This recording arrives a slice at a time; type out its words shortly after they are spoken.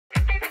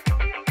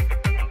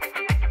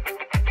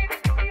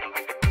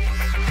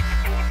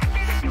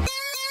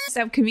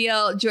I have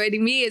Camille.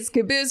 Joining me is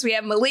Caboose. We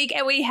have Malik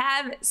and we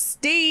have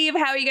Steve.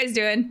 How are you guys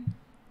doing?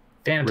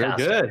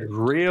 Fantastic.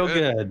 Real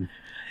good.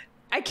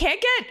 I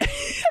can't get every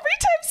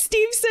time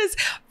Steve says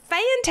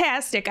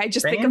fantastic, I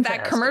just think of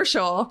that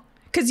commercial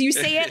because you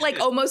say it like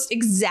almost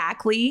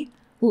exactly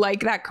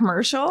like that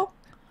commercial.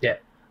 Yeah.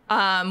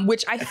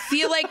 Which I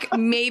feel like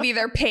maybe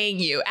they're paying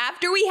you.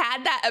 After we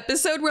had that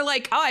episode, we're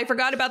like, oh, I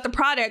forgot about the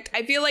product.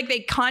 I feel like they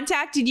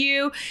contacted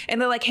you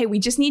and they're like, hey, we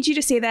just need you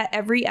to say that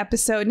every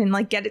episode and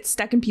like get it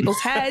stuck in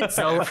people's heads.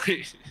 So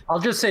I'll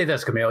just say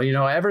this, Camille, you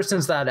know, ever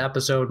since that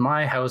episode,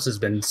 my house has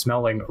been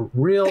smelling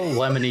real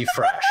lemony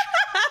fresh.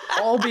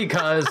 All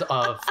because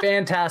of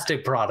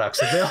fantastic products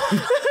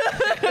available.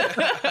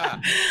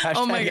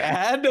 Oh my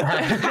God.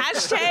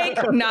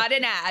 Hashtag not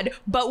an ad,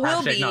 but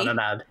will be. Not an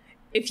ad.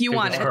 If you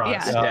want it.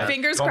 Yeah.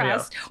 Fingers Call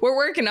crossed. We're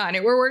working on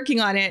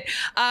it.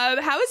 How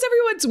was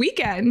everyone's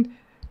weekend?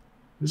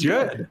 It was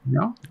good.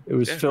 No? It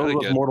was filled really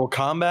with good. Mortal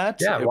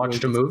Kombat. Yeah, I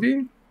watched a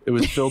movie. It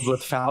was filled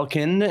with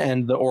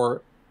Falcon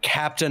or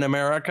Captain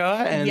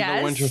America and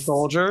the Winter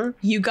Soldier.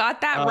 You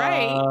got that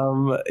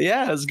right.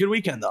 Yeah, it was a good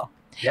weekend though.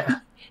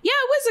 Yeah,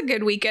 it was a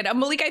good weekend.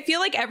 Malik, I feel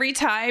like every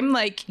time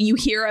like you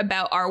hear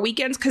about our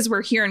weekends, because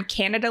we're here in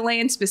Canada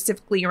land,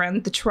 specifically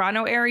around the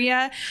Toronto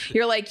area,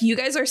 you're like, you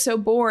guys are so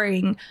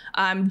boring.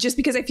 Just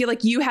because I feel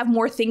like you have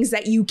more things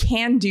that you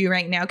can do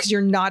right now because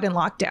you're not in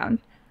lockdown.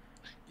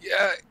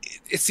 Yeah,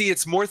 see,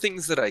 it's more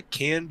things that I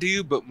can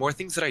do, but more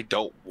things that I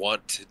don't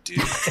want to do.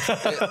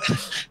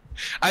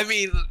 I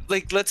mean,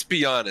 like, let's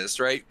be honest,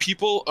 right?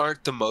 People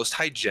aren't the most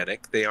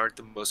hygienic. They aren't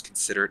the most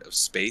considerate of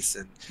space.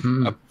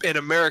 And in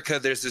America,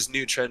 there's this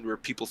new trend where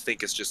people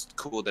think it's just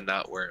cool to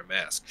not wear a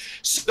mask.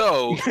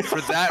 So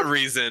for that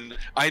reason,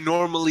 I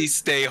normally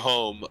stay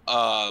home,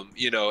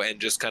 you know, and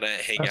just kind of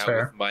hang out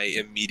with my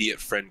immediate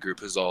friend group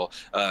who's all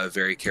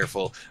very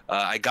careful.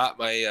 I got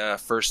my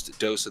first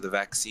dose of the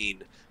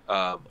vaccine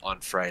on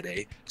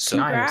Friday. So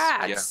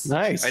Congrats. Yeah,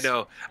 nice. I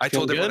know. I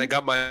told everyone I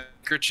got my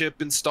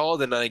microchip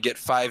installed and I get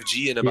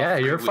 5G in about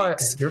 3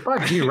 weeks. You're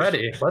 5G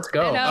ready. Let's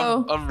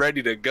go. I'm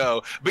ready to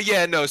go. But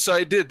yeah, no. So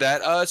I did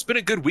that. It's been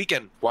a good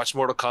weekend. Watched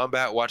Mortal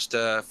Kombat. Watched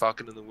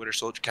Falcon and the Winter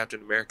Soldier,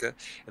 Captain America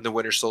and the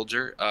Winter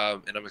Soldier.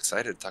 And I'm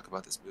excited to talk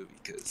about this movie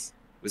because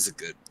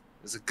it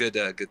was a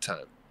good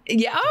time.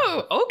 Yeah.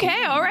 Oh,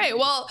 okay. All right.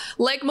 Well,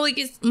 like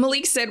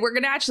Malik said, we're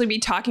going to actually be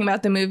talking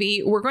about the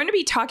movie. We're going to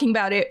be talking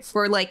about it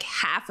for like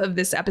half of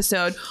this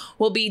episode.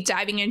 We'll be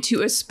diving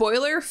into a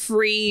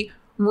spoiler-free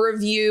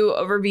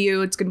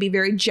overview. It's going to be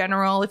very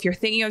general. If you're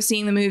thinking of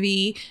seeing the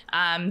movie,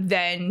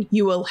 then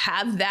you will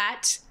have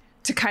that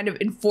to kind of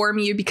inform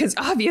you because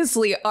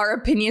obviously our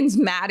opinions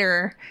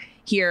matter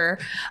here.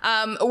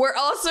 We're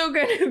also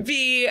going to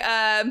be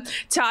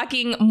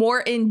talking more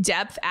in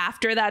depth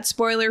after that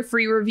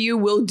spoiler-free review.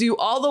 We'll do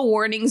all the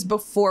warnings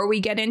before we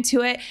get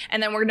into it,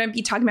 and then we're going to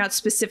be talking about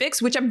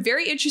specifics, which I'm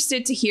very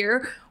interested to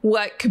hear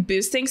what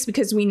Caboose thinks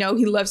because we know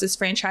he loves this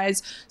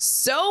franchise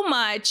so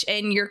much,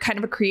 and you're kind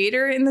of a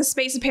creator in this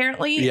space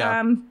apparently.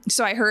 Yeah.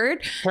 So I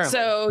heard. Apparently.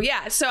 So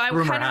yeah. So I'm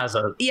Rumor has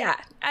it. Yeah.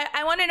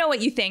 I want to know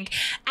what you think.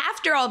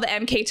 After all the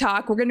MK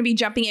talk, we're going to be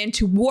jumping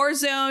into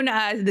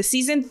Warzone, the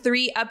season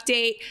 3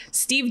 update.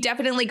 Steve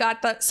definitely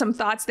got some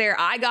thoughts there.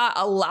 I got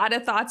a lot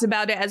of thoughts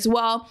about it as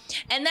well.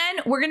 And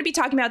then we're going to be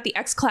talking about the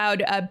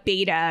xCloud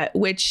beta,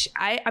 which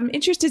I'm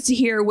interested to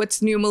hear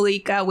what's new,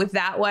 Malika, with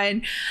that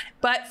one.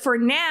 But for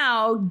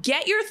now,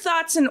 get your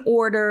thoughts in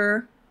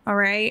order. All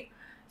right.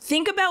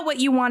 Think about what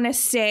you want to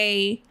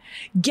say.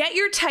 Get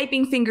your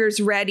typing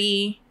fingers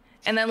ready,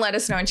 and then let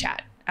us know in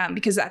chat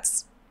because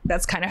that's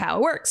kind of how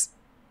it works.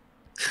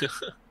 Do you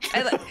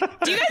guys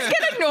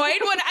get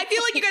annoyed when I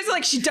feel like you guys are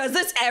like, she does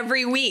this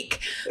every week,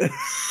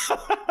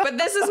 but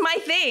this is my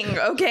thing,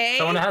 okay?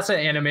 Someone has to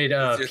animate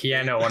a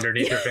piano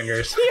underneath your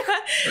fingers.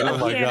 Oh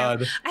my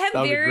God. I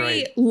have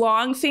very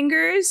long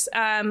fingers.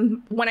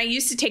 When I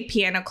used to take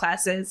piano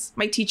classes,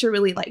 my teacher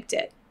really liked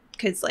it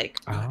because like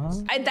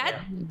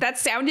that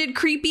sounded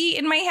creepy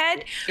in my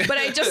head, but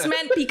I just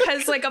meant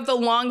because like of the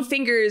long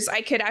fingers,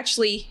 I could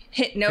actually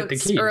hit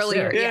notes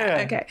earlier.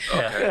 Yeah.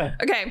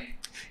 Okay.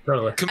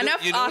 Totally.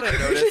 Enough you know what I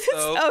noticed,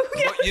 though?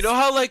 You know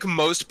how like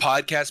most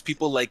podcast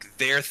people, like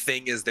their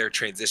thing is their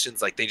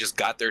transitions, like they just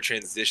got their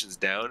transitions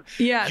down.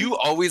 Yeah. You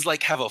always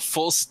like have a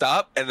full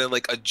stop and then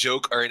like a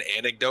joke or an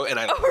anecdote, and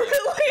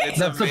really?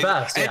 That's the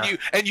best.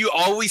 And you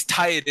always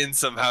tie it in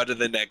somehow to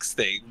the next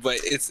thing, but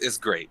it's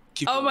great.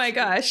 Oh my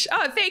gosh!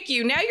 Oh, thank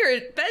you. Now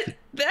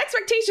the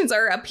expectations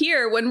are up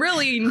here when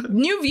really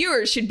new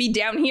viewers should be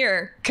down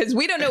here because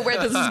we don't know where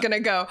this is gonna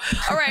go.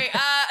 All right.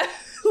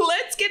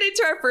 Let's get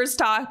into our first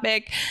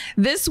topic.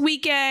 This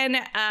weekend,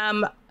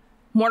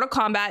 Mortal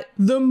Kombat,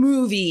 the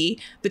movie,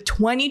 the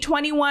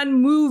 2021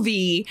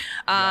 movie,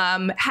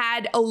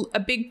 had a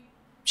big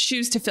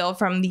shoes to fill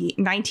from the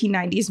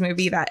 1990s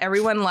movie that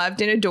everyone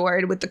loved and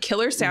adored with the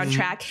killer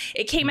soundtrack.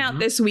 It came out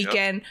this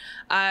weekend.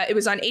 It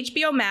was on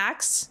HBO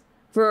Max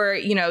for,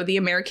 you know, the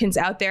Americans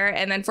out there.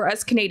 And then for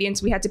us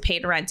Canadians, we had to pay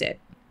to rent it.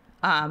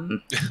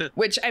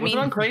 Which, I mean...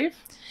 Was it on Crave?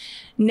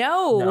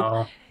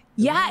 No.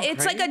 Yeah,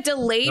 it's like a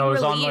delayed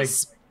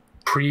release.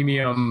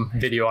 premium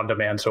video on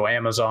demand, so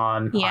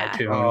Amazon,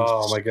 iTunes,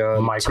 oh my god,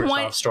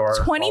 Microsoft Store,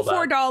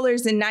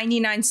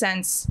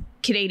 $24.99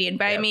 Canadian.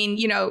 But I mean,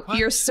 you know,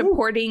 you're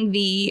supporting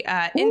the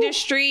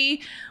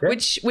industry,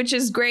 which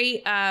is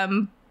great.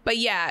 But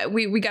yeah,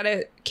 we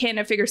gotta kind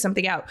of figure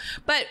something out.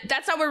 But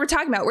that's not what we're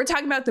talking about. We're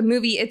talking about the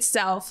movie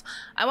itself.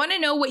 I want to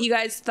know what you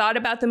guys thought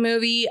about the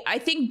movie. I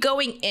think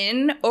going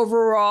in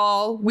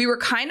overall, we were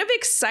kind of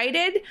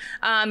excited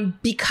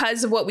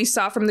because of what we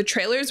saw from the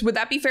trailers. Would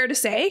that be fair to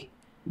say?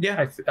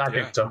 Yeah, I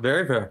think so.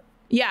 Very fair.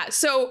 Yeah,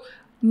 so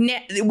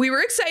we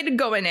were excited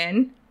going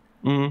in.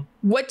 Mm-hmm.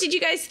 What did you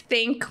guys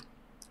think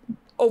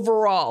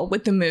overall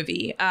with the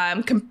movie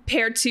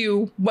compared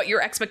to what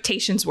your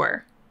expectations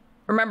were?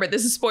 Remember,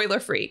 this is spoiler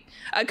free.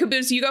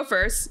 Caboose, you go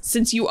first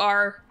since you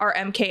are our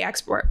MK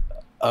expert.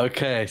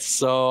 Okay,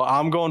 so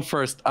I'm going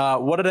first.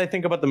 What did I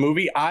think about the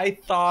movie? I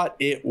thought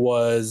it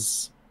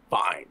was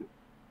fine.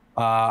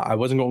 I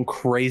wasn't going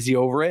crazy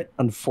over it,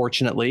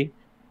 unfortunately,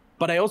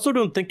 but I also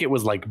don't think it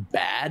was like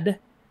bad.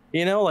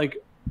 You know, like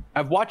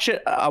I watched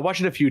it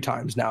a few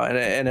times now,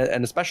 and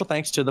a special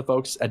thanks to the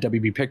folks at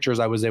WB Pictures.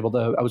 I was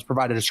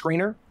provided a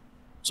screener,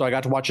 so I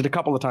got to watch it a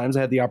couple of times.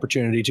 I had the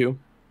opportunity to.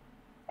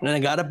 And I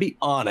gotta be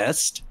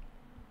honest,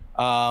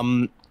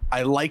 I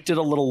liked it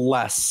a little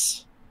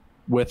less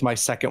with my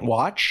second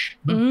watch.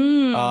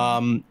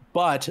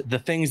 But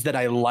the things that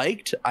I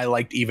liked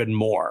even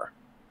more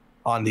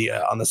on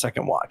the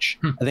second watch.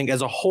 I think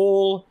as a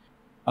whole,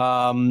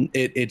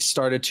 I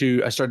started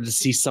to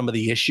see some of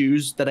the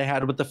issues that I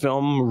had with the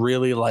film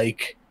really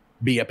like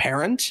be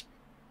apparent.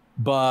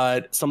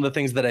 But some of the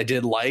things that I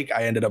did like,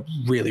 I ended up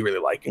really, really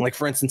liking. Like,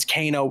 for instance,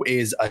 Kano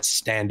is a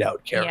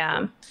standout character.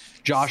 Yeah.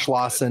 Josh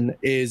Lawson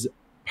is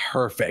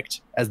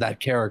perfect as that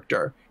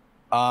character.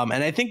 And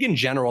I think in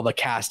general, the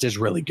cast is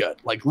really good.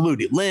 Like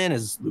Ludi Lin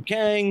is Liu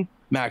Kang,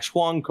 Max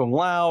Huang, Kung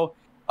Lao.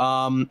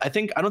 I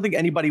don't think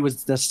anybody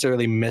was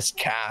necessarily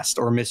miscast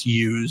or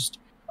misused.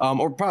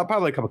 Or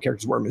probably a couple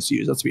characters were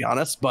misused, let's be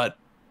honest. But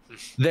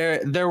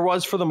there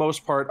was, for the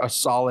most part, a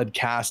solid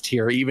cast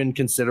here, even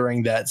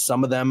considering that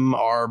some of them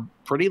are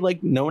pretty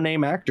like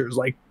no-name actors,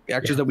 like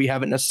actors that we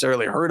haven't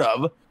necessarily heard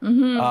of.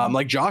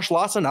 Like Josh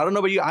Lawson. I don't know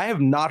about you. I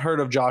have not heard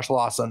of Josh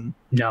Lawson.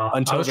 No,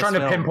 I was trying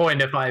to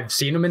pinpoint if I've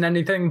seen him in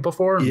anything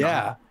before.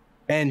 Yeah,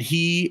 no. And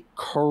he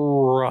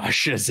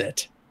crushes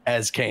it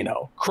as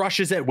Kano.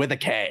 Crushes it with a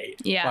K.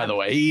 Yeah. By the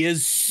way, he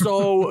is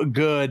so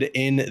good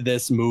in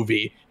this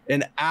movie.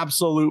 An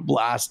absolute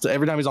blast.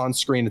 Every time he's on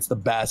screen, it's the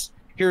best.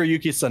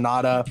 Hiroyuki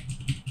Sanada,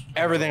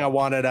 everything I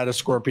wanted out of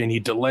Scorpion, he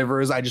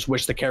delivers. I just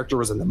wish the character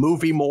was in the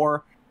movie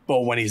more.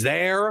 But when he's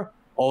there,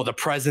 the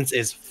presence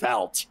is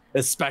felt,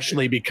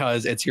 especially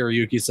because it's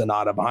Hiroyuki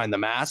Sanada behind the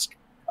mask.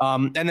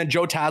 And then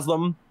Joe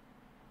Taslim,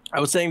 I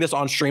was saying this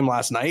on stream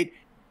last night,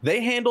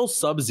 they handle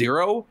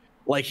Sub-Zero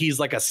like he's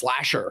like a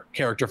slasher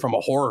character from a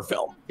horror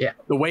film. Yeah.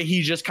 The way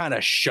he just kind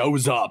of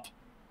shows up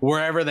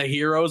wherever the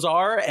heroes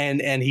are,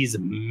 and he's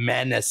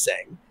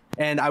menacing.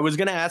 And I was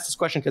going to ask this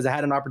question because I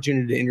had an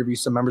opportunity to interview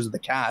some members of the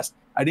cast.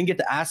 I didn't get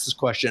to ask this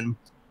question,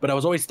 but I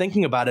was always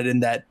thinking about it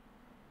in that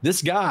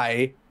this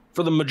guy,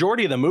 for the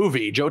majority of the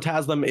movie, Joe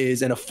Taslim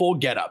is in a full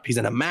getup. He's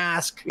in a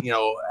mask,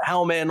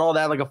 helmet and all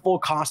that, like a full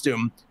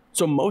costume.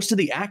 So most of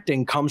the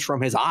acting comes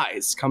from his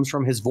eyes, comes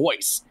from his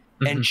voice.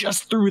 And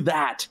just through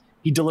that,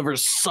 he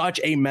delivers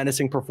such a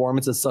menacing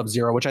performance as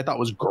Sub-Zero, which I thought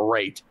was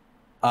great.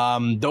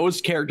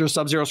 Those characters,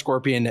 Sub-Zero,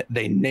 Scorpion,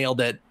 they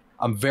nailed it.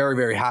 I'm very,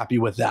 very happy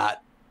with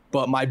that.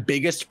 But my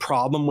biggest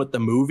problem with the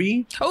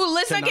movie. Oh,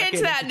 let's not get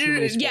into that.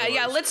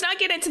 Yeah. Let's not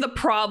get into the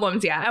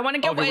problems. Yeah, I want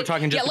to get. Okay, we're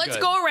talking just let's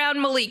go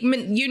around, Malik.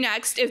 You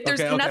next. If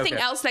there's nothing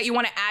else that you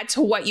want to add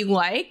to what you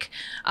like.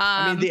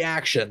 I mean, the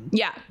action.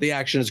 Yeah, the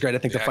action is great. I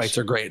think the fights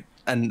are great.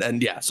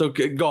 And yeah. So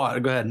go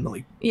ahead,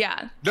 Malik.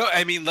 Yeah. No,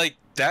 I mean like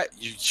that.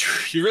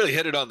 You really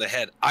hit it on the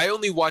head. I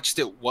only watched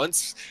it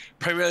once,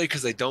 primarily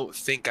because I don't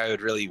think I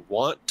would really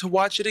want to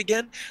watch it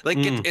again. Like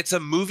it's a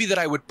movie that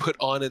I would put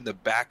on in the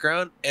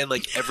background and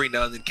like every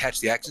now and then catch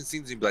the action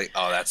scenes and be like,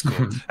 oh, that's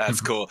cool.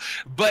 That's cool.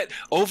 But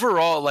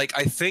overall, like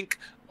I think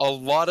a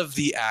lot of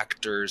the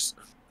actors,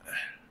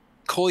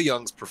 Cole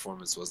Young's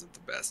performance wasn't the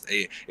best.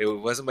 It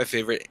wasn't my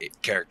favorite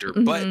character,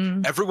 but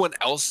everyone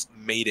else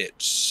made it.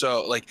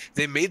 So like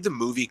they made the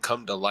movie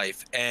come to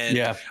life.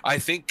 And I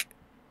think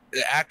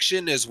the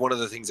action is one of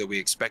the things that we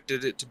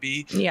expected it to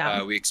be.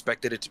 Yeah. We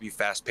expected it to be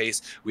fast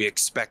paced. We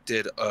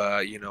expected,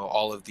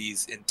 all of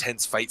these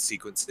intense fight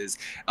sequences,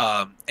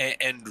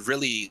 and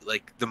really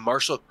like the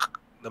martial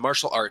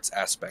arts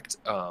aspect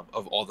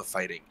of all the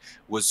fighting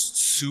was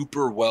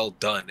super well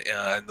done,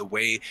 and the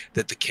way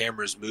that the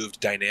cameras moved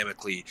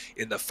dynamically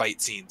in the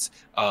fight scenes,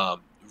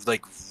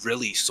 like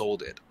really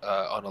sold it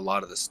on a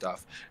lot of the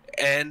stuff.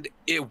 And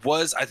it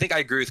was, I think I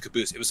agree with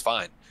Caboose. It was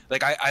fine.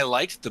 Like I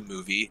liked the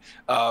movie,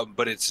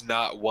 but it's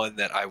not one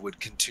that I would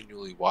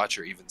continually watch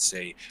or even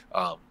say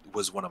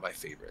was one of my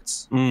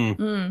favorites.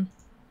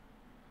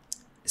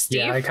 Steve?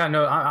 Yeah,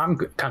 I'm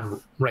kind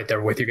of right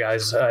there with you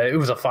guys. It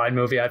was a fine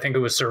movie. I think it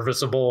was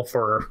serviceable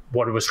for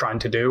what it was trying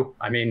to do.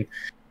 I mean,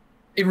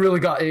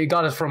 it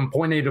got us from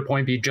point A to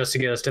point B just to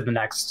get us to the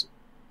next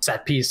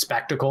set piece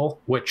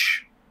spectacle,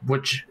 which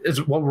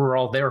is what we're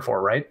all there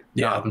for, right?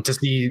 Yeah. To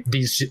see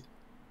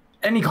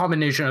any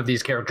combination of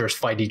these characters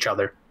fight each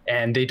other,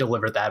 and they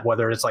deliver that,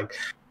 whether it's like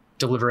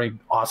delivering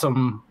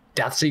awesome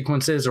death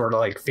sequences or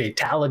like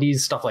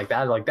fatalities, stuff like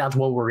that. Like that's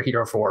what we're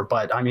here for.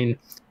 But I mean,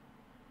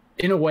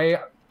 in a way,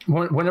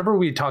 whenever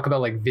we talk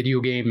about like video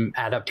game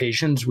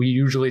adaptations, we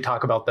usually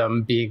talk about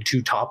them being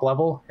too top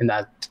level and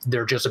that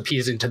they're just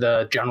appeasing to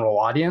the general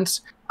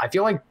audience. I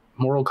feel like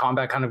Mortal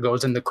Kombat kind of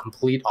goes in the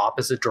complete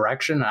opposite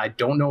direction. I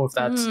don't know if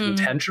that's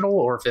intentional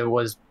or if it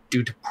was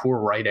due to poor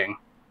writing.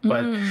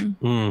 But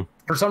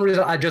for some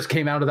reason, I just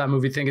came out of that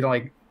movie thinking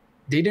like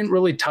they didn't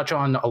really touch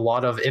on a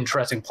lot of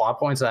interesting plot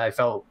points that I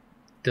felt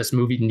this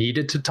movie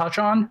needed to touch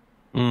on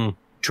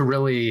to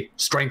really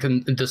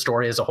strengthen the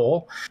story as a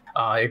whole.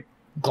 It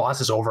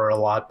glosses over a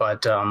lot,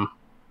 but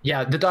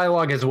yeah, the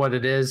dialogue is what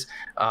it is.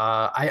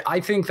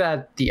 I think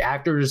that the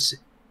actors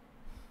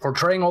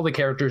portraying all the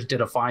characters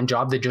did a fine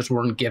job. They just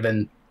weren't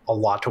given a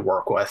lot to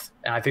work with,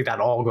 and I think that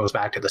all goes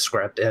back to the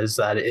script. Is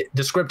that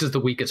the script is the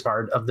weakest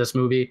part of this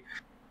movie,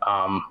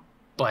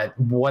 but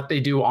what they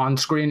do on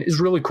screen is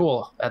really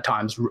cool at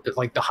times.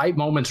 Like the hype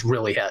moments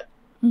really hit.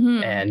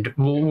 And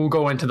we'll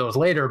go into those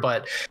later,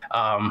 but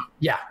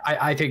yeah,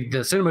 I think the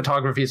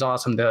cinematography is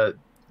awesome.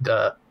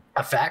 The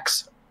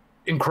effects,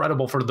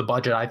 incredible for the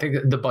budget. I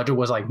think the budget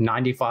was like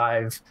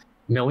 95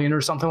 million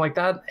or something like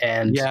that.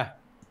 And yeah,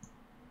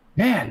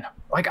 man,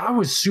 like I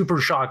was super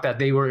shocked that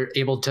they were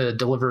able to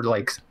deliver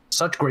like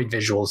such great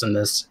visuals in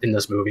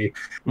this movie.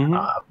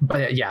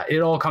 But yeah, it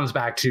all comes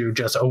back to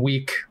just a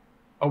weak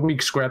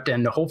script,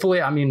 and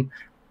hopefully, I mean,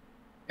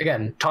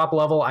 again, top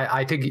level,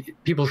 I think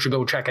people should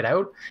go check it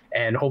out,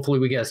 and hopefully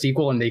we get a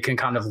sequel and they can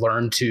kind of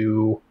learn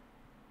to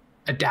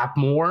adapt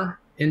more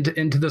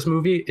into this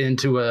movie,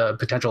 into a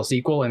potential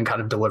sequel, and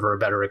kind of deliver a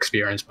better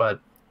experience. But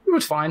it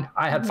was fine.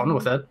 I had fun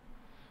with it.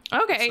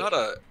 Okay.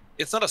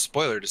 It's not a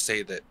spoiler to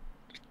say that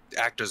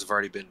actors have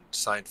already been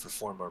signed for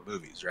 4 more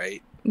movies,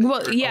 right?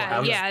 Well,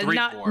 yeah, yeah,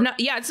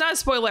 it's not a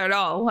spoiler at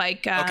all.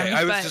 Like, okay,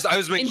 I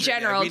was making in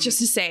general, I mean, just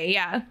to say,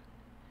 yeah.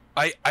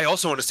 I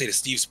also want to say to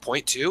Steve's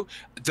point too,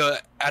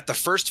 at the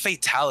first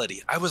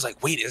fatality, I was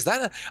like, wait, is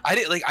that I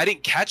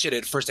didn't catch it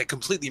at first. I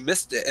completely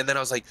missed it. And then I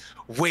was like,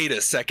 wait a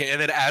second.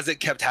 And then as it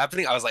kept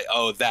happening, I was like,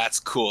 oh,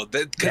 that's cool.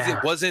 Because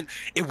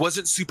it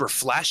wasn't super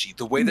flashy.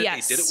 The way that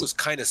they did it was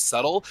kind of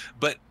subtle,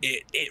 but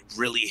it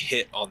really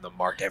hit on the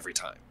mark every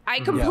time.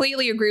 I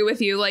completely agree with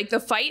you. Like the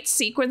fight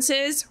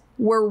sequences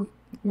were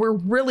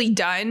really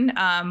done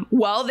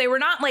well. They were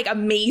not like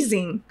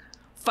amazing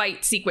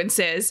fight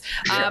sequences,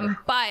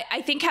 but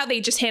I think how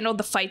they just handled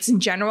the fights in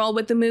general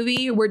with the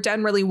movie were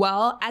done really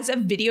well. As a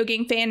video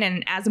game fan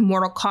and as a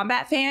Mortal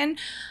Kombat fan,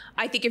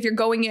 I think if you're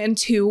going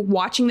into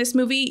watching this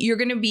movie, you're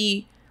going to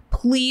be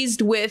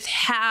pleased with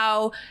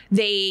how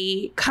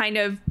they kind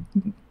of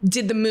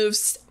did the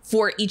moves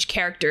for each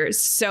characters.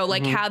 So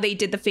like how they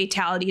did the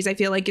fatalities, I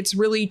feel like it's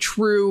really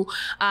true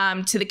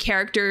to the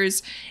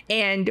characters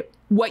and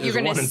what you're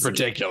going to see. in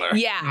particular.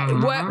 Yeah.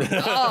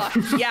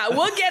 Yeah.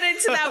 We'll get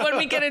into that when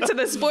we get into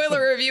the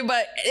spoiler review,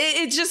 but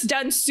it's just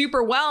done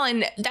super well.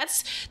 And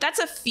that's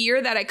a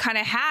fear that I kind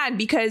of had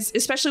because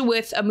especially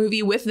with a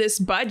movie with this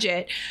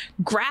budget,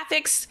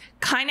 graphics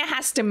kind of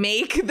has to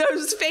make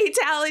those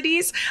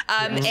fatalities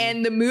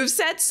and the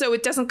movesets so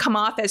it doesn't come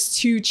off as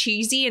too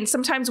cheesy. And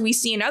sometimes we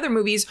see in other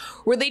movies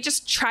where they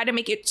just try to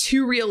make it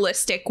too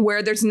realistic,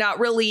 where there's not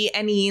really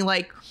any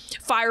like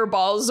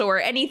fireballs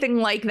or anything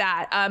like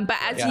that. But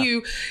as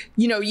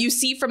you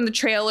see from the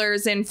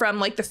trailers and from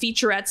like the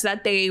featurettes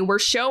that they were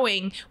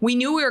showing, we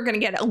knew we were going to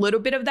get a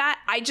little bit of that.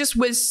 I just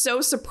was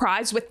so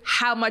surprised with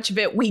how much of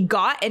it we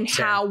got and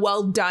how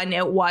well done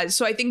it was.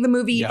 So I think the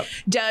movie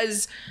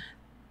does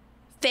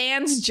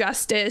fans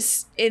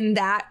justice in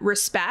that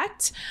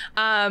respect.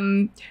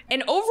 And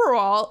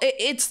overall,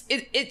 it's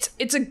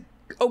a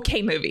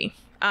okay movie.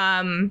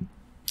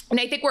 And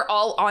I think we're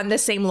all on the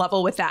same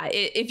level with that.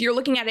 If you're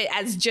looking at it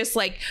as just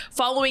like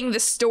following the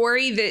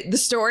story, the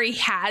story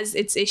has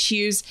its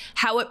issues,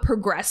 how it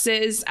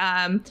progresses.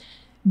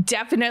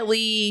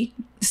 Definitely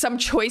some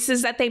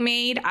choices that they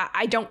made,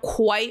 I don't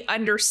quite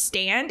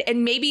understand.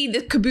 And maybe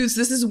the Caboose,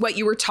 this is what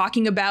you were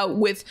talking about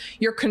with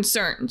your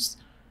concerns.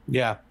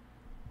 Yeah.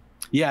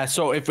 Yeah.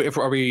 So if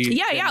are we?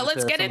 Yeah.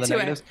 Let's get into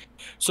it.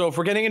 So if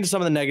we're getting into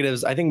some of the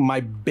negatives, I think my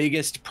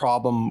biggest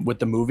problem with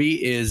the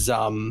movie is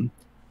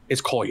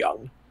Cole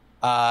Young.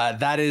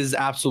 That is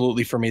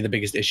absolutely for me the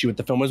biggest issue with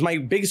the film. Was my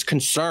biggest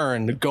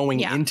concern going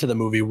into the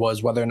movie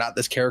was whether or not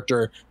this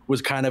character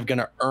was kind of going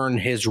to earn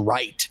his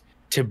right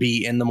to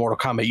be in the Mortal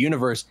Kombat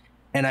universe.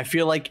 And I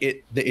feel like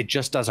it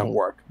just doesn't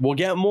work. We'll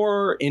get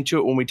more into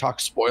it when we talk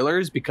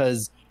spoilers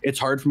because it's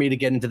hard for me to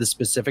get into the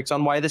specifics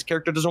on why this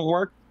character doesn't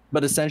work.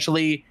 But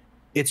essentially,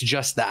 it's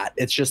just that.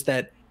 It's just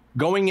that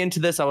going into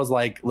this, I was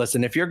like,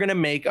 listen, if you're going to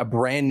make a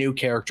brand new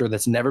character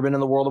that's never been in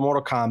the world of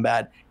Mortal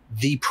Kombat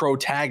the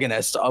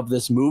protagonist of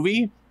this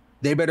movie,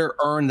 they better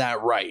earn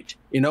that right,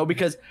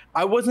 because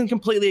I wasn't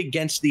completely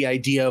against the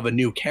idea of a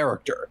new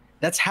character.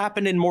 That's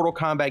happened in Mortal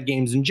Kombat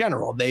games in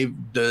general.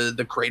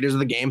 The creators of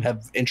the game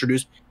have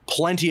introduced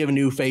plenty of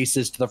new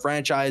faces to the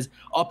franchise,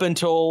 up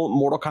until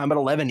Mortal Kombat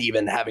 11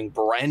 even having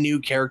brand new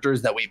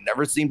characters that we've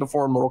never seen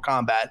before in Mortal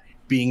Kombat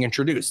being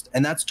introduced.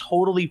 And that's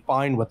totally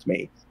fine with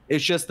me.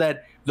 It's just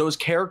that those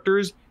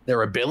characters,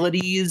 their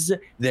abilities,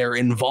 their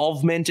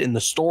involvement in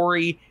the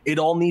story, it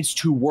all needs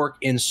to work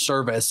in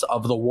service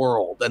of the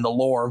world and the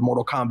lore of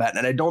Mortal Kombat.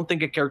 And I don't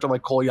think a character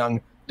like Cole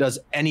Young does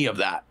any of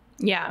that.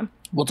 Yeah.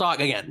 We'll talk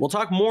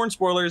more in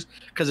spoilers,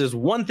 because there's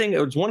one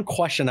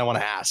question I want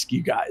to ask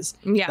you guys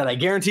that I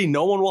guarantee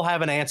no one will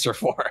have an answer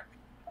for.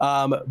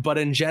 But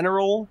in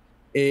general,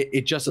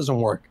 it just doesn't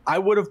work. I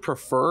would have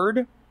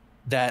preferred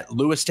that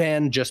Lewis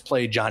Tan just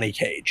played Johnny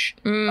Cage.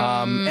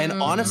 And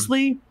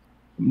honestly,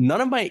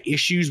 none of my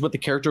issues with the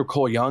character of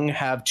Cole Young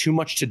have too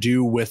much to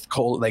do with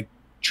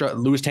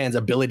Lewis Tan's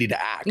ability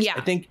to act. Yeah.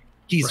 I think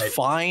he's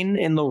fine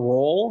in the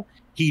role.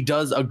 He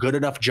does a good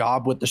enough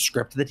job with the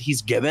script that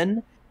he's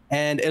given.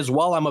 And as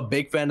well, I'm a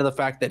big fan of the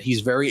fact that he's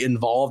very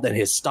involved in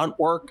his stunt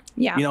work.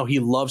 Yeah. You know, he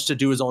loves to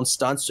do his own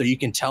stunts. So you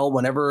can tell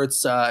whenever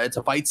it's a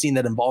fight scene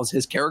that involves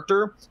his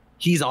character,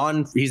 he's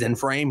in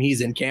frame,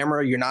 he's in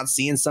camera. You're not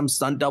seeing some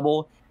stunt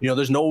double. You know,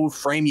 there's no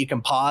frame you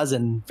can pause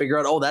and figure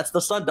out, oh, that's the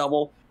stunt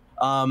double.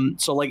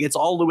 So like, it's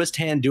all Lewis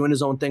Tan doing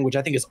his own thing, which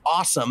I think is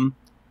awesome.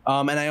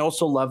 And I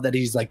also love that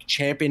he's like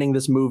championing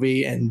this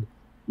movie, and,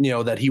 you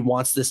know, that he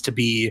wants this to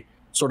be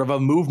sort of a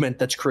movement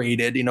that's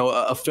created, you know,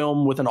 a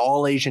film with an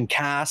all Asian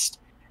cast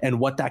and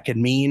what that could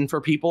mean for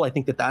people. I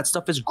think that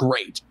stuff is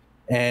great.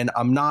 And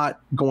I'm not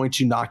going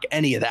to knock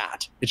any of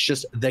that. It's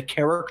just the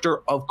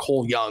character of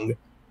Cole Young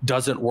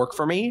doesn't work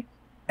for me.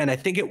 And I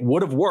think it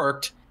would have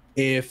worked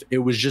if it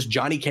was just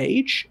Johnny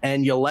Cage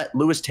and you let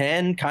Lewis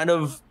Tan kind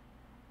of,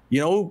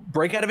 you know,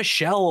 break out of his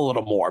shell a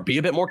little more, be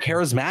a bit more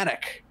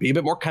charismatic, be a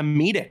bit more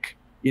comedic,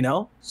 you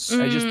know?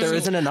 There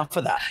isn't enough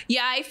of that.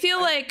 Yeah, I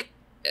feel like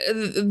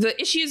the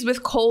issues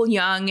with Cole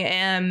Young,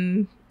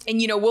 and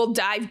you know, we'll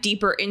dive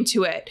deeper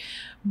into it,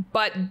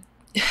 but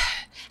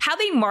how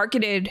they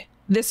marketed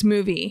this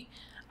movie,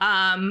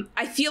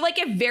 I feel like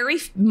it very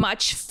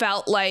much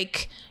felt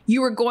like you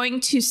were going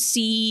to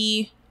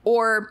see,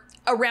 or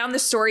around the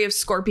story of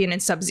Scorpion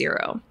and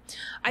Sub-Zero.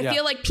 I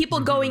feel like people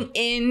going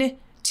in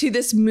to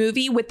this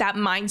movie with that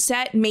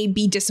mindset may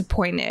be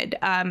disappointed,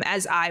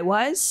 as I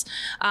was,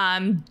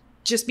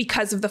 just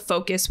because of the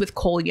focus with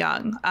Cole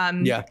Young,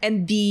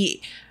 and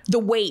the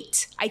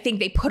weight I think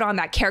they put on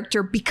that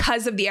character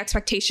because of the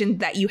expectation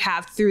that you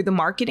have through the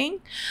marketing.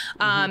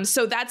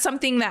 So that's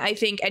something that I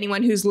think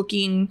anyone who's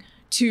looking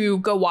to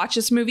go watch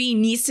this movie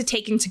needs to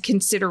take into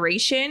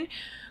consideration.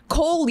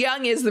 Cole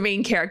Young is the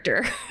main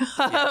character,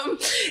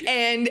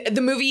 and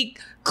the movie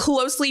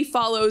closely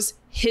follows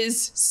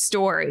his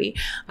story,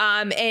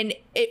 and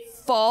it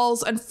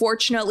falls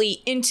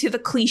unfortunately into the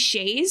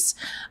cliches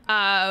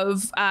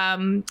of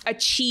a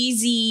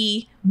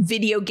cheesy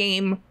video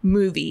game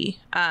movie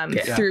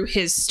through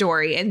his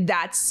story, and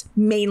that's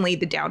mainly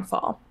the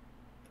downfall.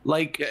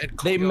 Like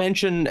they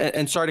mentioned,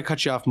 and sorry to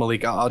cut you off,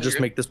 Malik, I'll just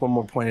make this one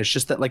more point. It's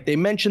just that, like, they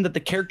mentioned that the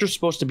character's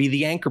supposed to be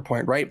the anchor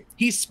point, right?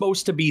 He's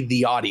supposed to be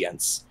the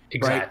audience.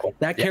 Exactly. Right?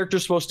 That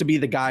character's supposed to be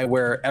the guy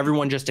where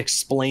everyone just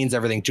explains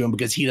everything to him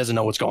because he doesn't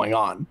know what's going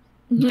on.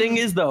 The thing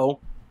is, though,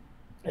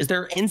 is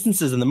there are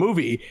instances in the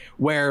movie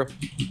where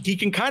he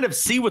can kind of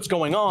see what's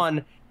going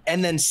on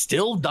and then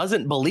still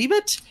doesn't believe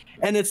it.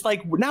 And it's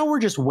like, now we're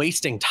just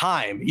wasting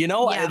time, you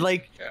know?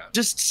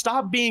 Just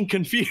stop being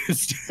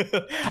confused.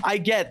 I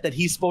get that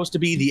he's supposed to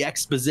be the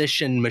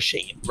exposition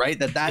machine, right?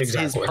 That's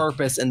his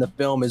purpose in the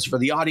film, is for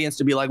the audience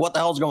to be like, what the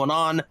hell's going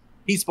on?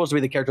 He's supposed to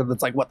be the character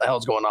that's like, what the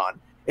hell's going on?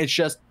 It's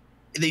just,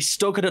 they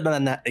still could have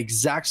done that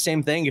exact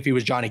same thing if he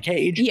was Johnny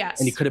Cage. Yes.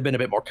 And he could have been a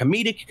bit more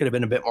comedic. He could have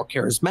been a bit more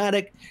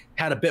charismatic,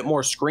 had a bit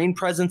more screen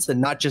presence,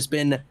 and not just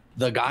been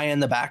the guy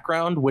in the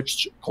background,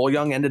 which Cole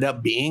Young ended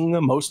up being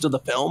most of the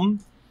film.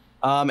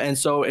 And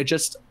so it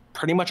just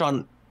pretty much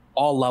on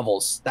all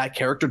levels, that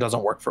character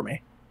doesn't work for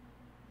me.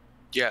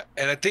 Yeah,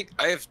 and I think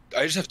I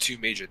just have two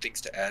major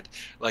things to add,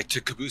 like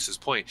to Caboose's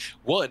point.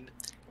 One,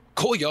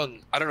 Cole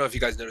Young, I don't know if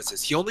you guys noticed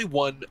this, he only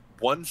won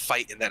one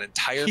fight in that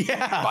entire movie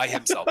by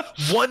himself.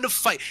 One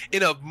fight.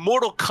 In a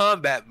Mortal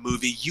Kombat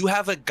movie, you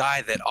have a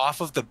guy that off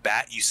of the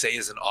bat you say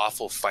is an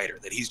awful fighter,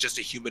 that he's just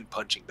a human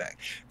punching bag.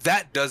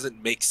 That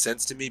doesn't make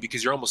sense to me,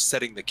 because you're almost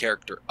setting the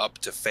character up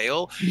to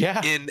fail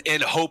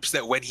in hopes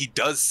that when he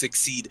does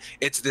succeed,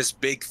 it's this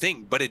big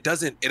thing. But it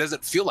doesn't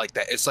feel like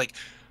that. It's like,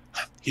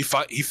 he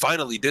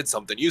finally did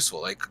something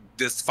useful. Like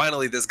this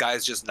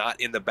guy's just not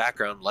in the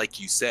background,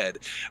 like you said.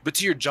 But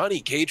to your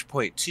Johnny Cage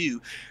point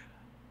too,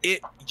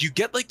 you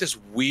get like this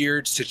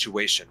weird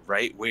situation,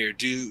 right? Where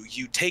do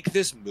you take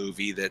this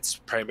movie that's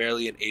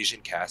primarily an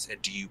Asian cast,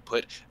 and do you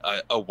put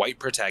a white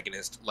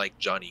protagonist like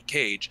Johnny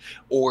Cage,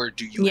 or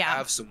do you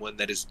have someone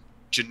that is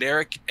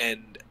generic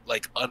and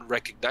like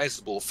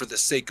unrecognizable for the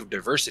sake of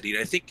diversity? And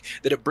I think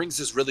that it brings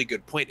this really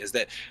good point, is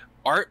that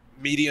art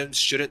mediums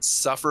shouldn't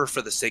suffer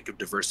for the sake of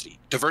diversity.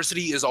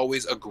 Diversity is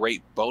always a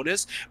great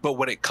bonus, but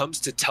when it comes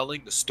to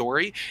telling the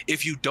story,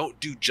 if you don't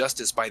do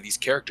justice by these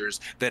characters,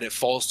 then it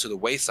falls to the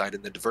wayside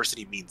and the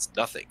diversity means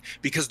nothing,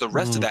 because the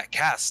rest of that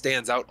cast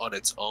stands out on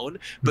its own.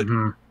 But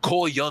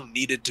Cole Young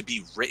needed to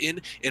be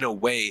written in a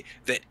way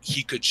that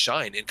he could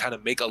shine and kind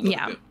of make a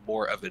little bit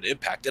more of an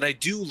impact. And I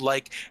do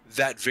like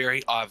that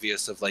very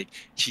obvious of like,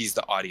 he's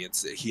the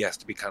audience, that he has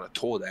to be kind of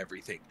told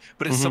everything.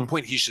 But at some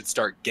point he should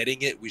start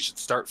getting it. We should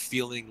start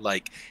feeling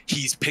like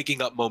he's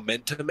picking up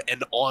momentum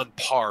and on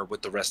par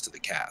with the rest of the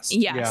cast.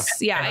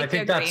 Yes. Yeah, I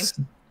think agree.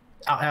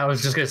 I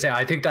was just going to say,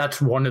 I think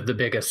that's one of the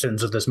biggest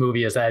sins of this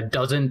movie, is that it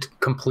doesn't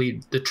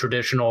complete the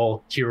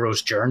traditional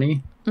hero's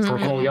journey for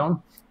Cole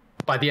Young.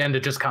 By the end,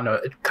 it just kind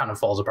of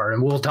falls apart.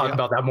 And we'll talk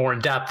about that more in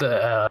depth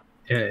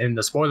in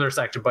the spoiler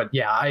section. But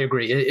yeah, I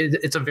agree.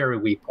 It's a very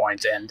weak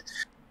point. And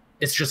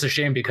it's just a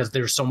shame because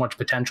there's so much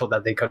potential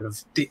that they could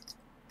have...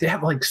 They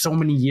have like so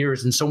many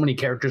years and so many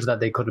characters that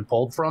they could have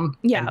pulled from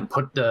and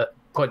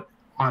put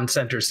on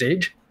center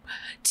stage.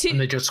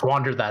 And they just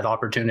squandered that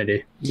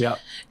opportunity. Yeah.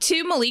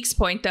 To Malik's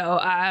point, though,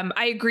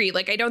 I agree.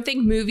 Like, I don't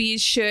think movies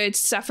should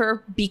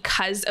suffer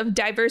because of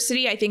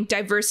diversity. I think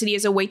diversity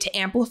is a way to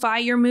amplify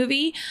your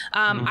movie.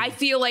 I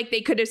feel like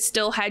they could have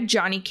still had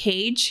Johnny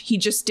Cage. He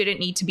just didn't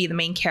need to be the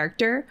main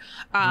character.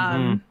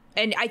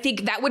 And I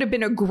think that would have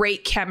been a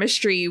great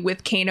chemistry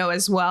with Kano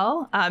as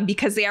well,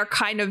 because they are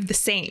kind of the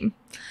same.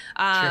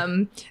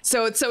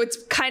 So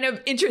it's kind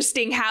of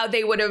interesting how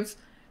they would have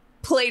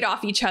played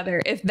off each other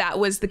if that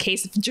was the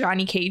case, if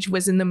Johnny Cage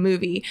was in the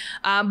movie.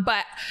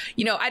 But,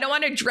 you know, I don't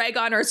want to drag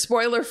on our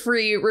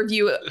spoiler-free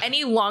review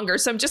any longer.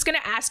 So I'm just going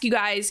to ask you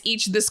guys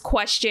each this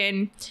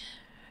question.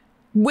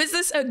 Was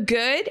this a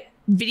good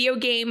video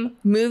game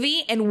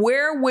movie? And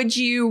where would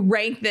you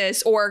rank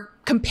this or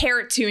compare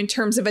it to in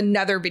terms of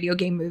another video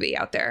game movie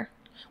out there?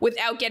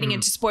 Without getting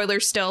into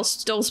spoilers, still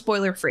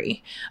spoiler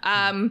free.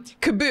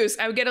 Caboose,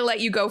 I'm gonna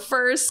let you go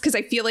first because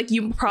I feel like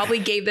you probably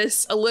gave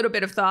this a little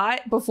bit of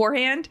thought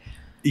beforehand.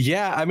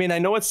 Yeah, I mean, I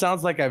know it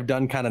sounds like I've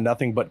done kind of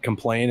nothing but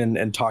complain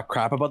and talk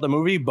crap about the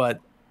movie, but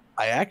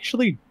I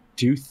actually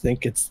do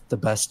think it's the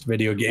best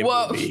video game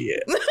movie.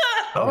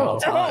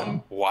 Wow.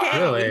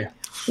 Really?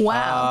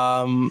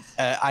 Wow.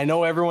 I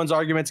know everyone's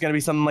argument's gonna be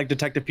something like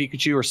Detective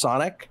Pikachu or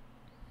Sonic.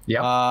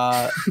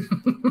 Yeah.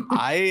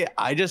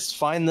 I just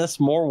find this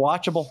more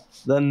watchable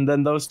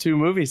than those two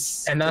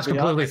movies. And that's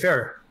completely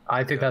fair.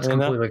 I think that's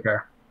completely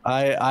fair.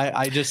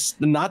 I just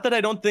not that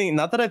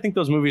I think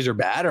those movies are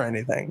bad or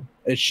anything.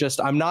 It's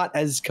just I'm not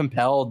as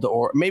compelled,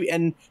 or maybe,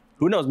 and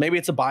who knows, maybe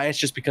it's a bias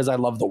just because I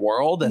love the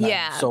world and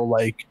I'm so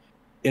like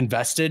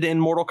invested in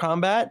Mortal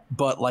Kombat.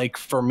 But like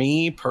for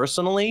me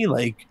personally,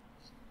 like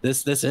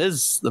this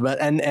is the best.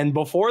 And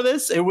before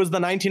this, it was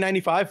the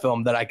 1995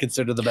 film that I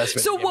consider the best.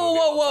 So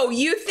whoa!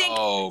 You think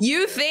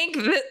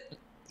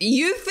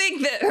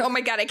that? Oh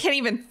my god! I can't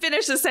even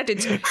finish the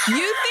sentence. You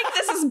think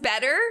this is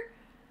better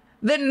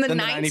than the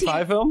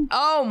 95 film?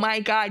 Oh my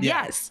god!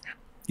 Yeah. Yes.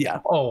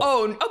 Yeah.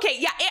 Oh. Okay.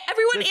 Yeah.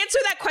 Everyone answer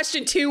that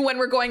question too when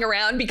we're going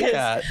around,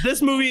 because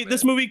this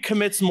movie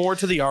commits more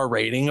to the R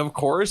rating. Of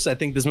course, I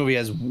think this movie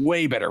has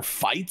way better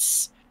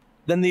fights.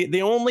 Then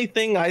the only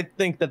thing I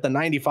think that the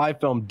 95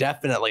 film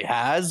definitely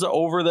has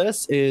over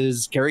this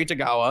is Kerry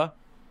Tagawa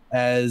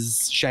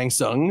as Shang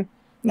Tsung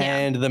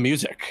and the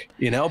music,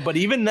 you know. But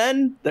even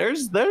then,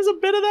 there's a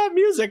bit of that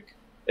music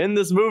in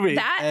this movie.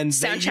 And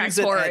soundtrack's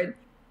horrid.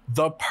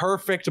 The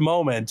perfect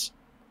moment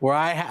where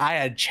I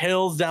had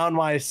chills down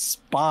my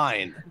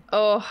spine.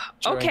 Oh,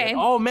 okay.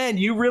 Oh man,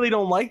 you really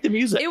don't like the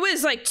music. It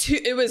was like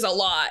it was a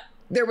lot.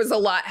 There was a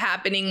lot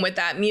happening with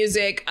that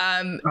music.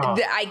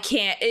 I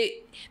can't.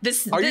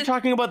 Are you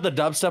talking about the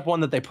dubstep one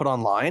that they put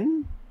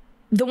online?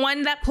 The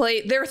one that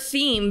played their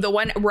theme, the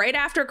one right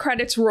after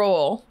credits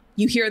roll.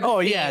 You hear the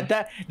theme. Yeah,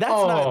 that's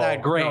not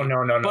that great.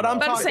 No. But I'm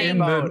talking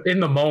about in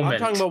the moment. I'm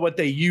talking about what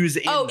they use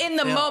in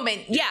the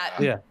moment.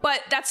 Yeah.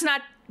 But that's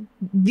not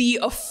the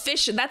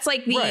official. That's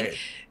like the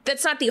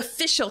that's not the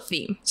official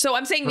theme. So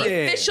I'm saying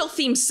the official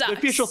theme sucks. The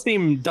official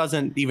theme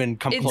doesn't even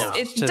come close.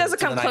 It doesn't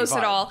come close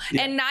at all.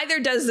 Yeah. And neither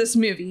does this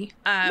movie.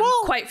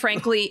 Quite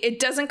frankly, it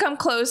doesn't come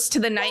close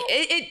to the night.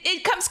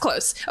 It comes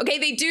close. Okay,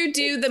 they do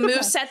the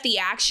moveset, the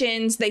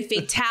actions, the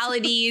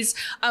fatalities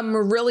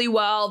really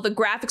well. The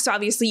graphics,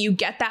 obviously, you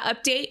get that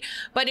update.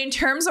 But in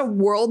terms of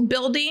world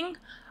building,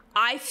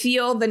 I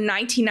feel the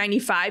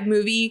 1995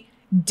 movie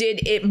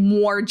did it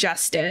more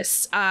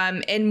justice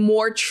and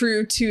more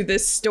true to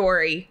this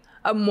story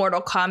of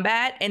Mortal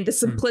Kombat and the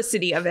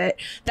simplicity of it.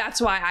 That's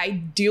why I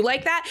do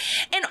like that.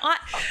 And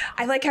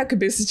I like how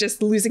Caboose is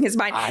just losing his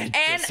mind. I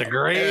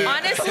disagree.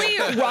 Honestly,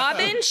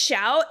 Robin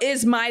Shao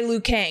is my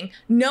Liu Kang.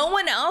 No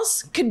one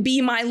else could be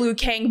my Liu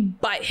Kang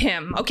but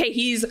him. Okay,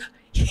 he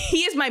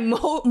is my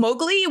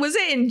Mowgli. Was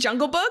it in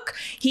Jungle Book?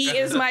 He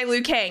is my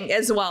Liu Kang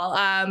as well.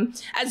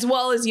 As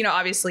well as, you know,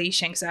 obviously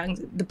Shang Tsung,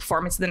 the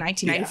performance of the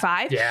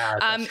 1995. Yeah,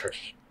 that's true.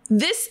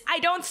 This, I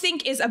don't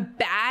think, is a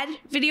bad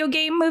video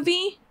game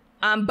movie.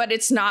 But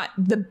it's not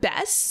the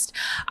best.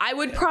 I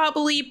would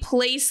probably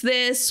place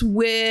this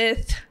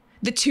with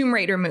the Tomb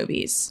Raider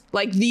movies,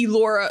 like the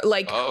Laura,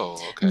 like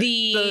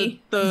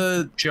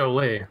the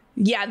Jolie.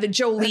 Yeah, the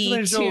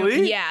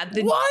Jolie. Yeah,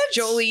 the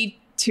Jolie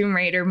Tomb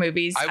Raider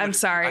movies. I'm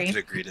sorry. I could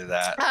agree to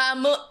that.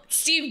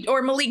 Steve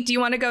or Malik, do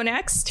you want to go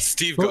next?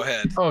 Steve, go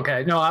ahead.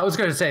 Okay, no, I was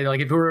going to say, like,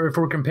 if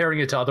we're comparing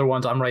it to other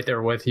ones, I'm right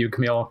there with you,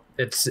 Camille.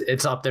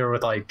 It's up there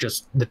with like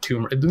just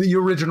the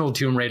original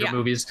Tomb Raider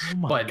movies.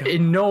 But God.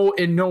 in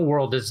no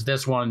world is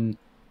this one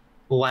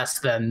less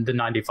than the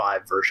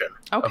 '95 version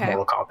of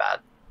Mortal Kombat.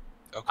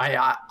 Okay.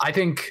 I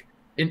think.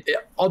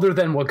 Other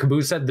than what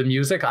Caboose said, the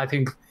music, I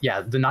think,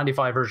 the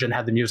 '95 version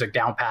had the music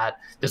down pat.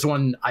 This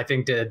one, I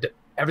think, did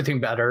everything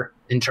better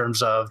in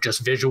terms of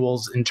just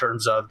visuals, in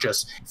terms of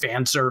just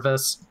fan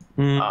service,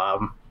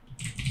 and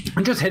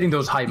just hitting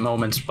those hype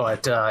moments.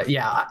 But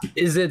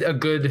is it a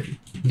good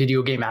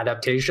video game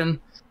adaptation?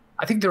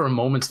 I think there are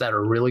moments that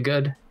are really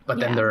good, but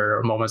then there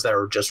are moments that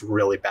are just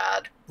really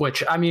bad.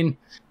 Which, I mean,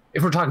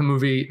 if we're talking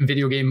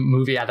video game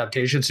movie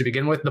adaptations to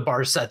begin with, the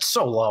bar is set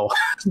so low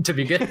to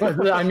begin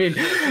with. I mean,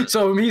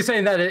 so me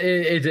saying that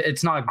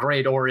it's not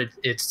great or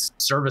it's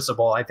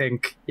serviceable, I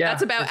think,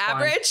 that's about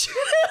average.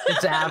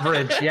 It's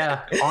average,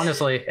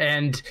 honestly.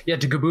 And to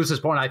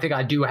Caboose's point, I think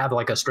I do have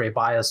like a straight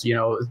bias,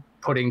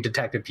 putting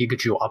Detective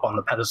Pikachu up on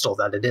the pedestal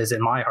that it is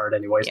in my heart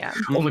anyways,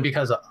 only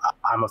because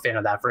I'm a fan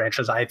of that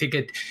franchise. I think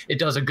it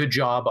does a good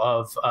job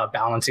of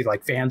balancing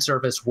like fan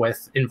service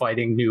with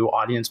inviting new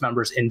audience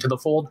members into the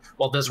fold.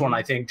 Well, this one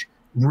I think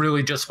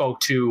really just spoke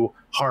to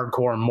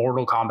hardcore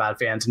Mortal Kombat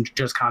fans and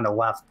just kind of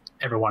left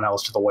everyone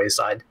else to the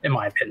wayside, in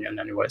my opinion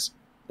anyways.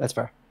 That's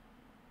fair.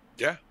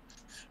 Yeah.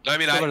 I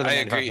mean, I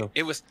agree.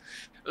 It was...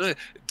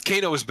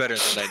 Kano was better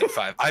than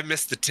 '95. I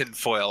missed the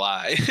tinfoil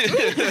eye.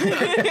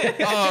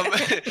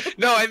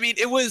 No, I mean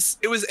it was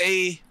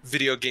a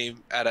video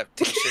game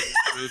adaptation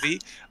movie.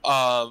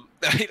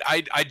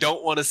 I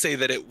don't want to say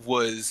that it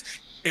was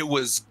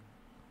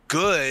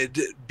good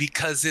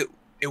because it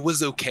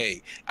was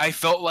okay. I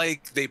felt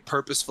like they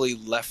purposefully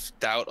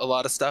left out a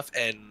lot of stuff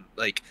and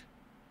like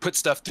put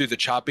stuff through the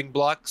chopping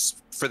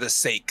blocks for the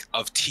sake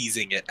of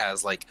teasing it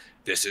as like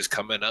this is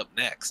coming up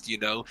next,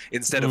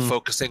 instead of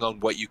focusing on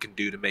what you can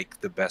do to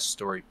make the best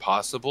story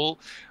possible.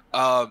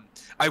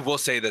 I will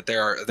say that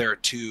there are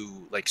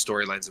two like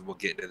storylines, and we'll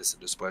get into this in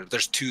the spoiler.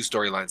 There's two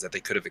storylines that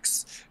they could have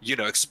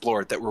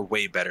explored that were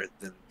way better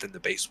than the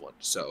base one.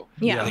 So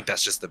I think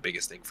that's just the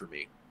biggest thing for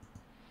me.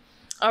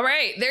 All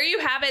right, there you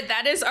have it.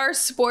 That is our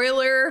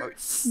spoiler.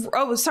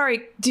 Oh,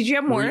 sorry. Did you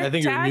have more? I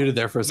think you were muted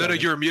there for a second. No,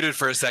 you were muted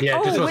for a second. Yeah,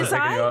 was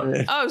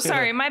I? Oh,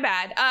 sorry, my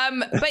bad.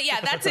 But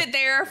that's it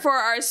there for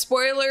our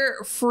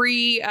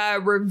spoiler-free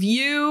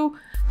review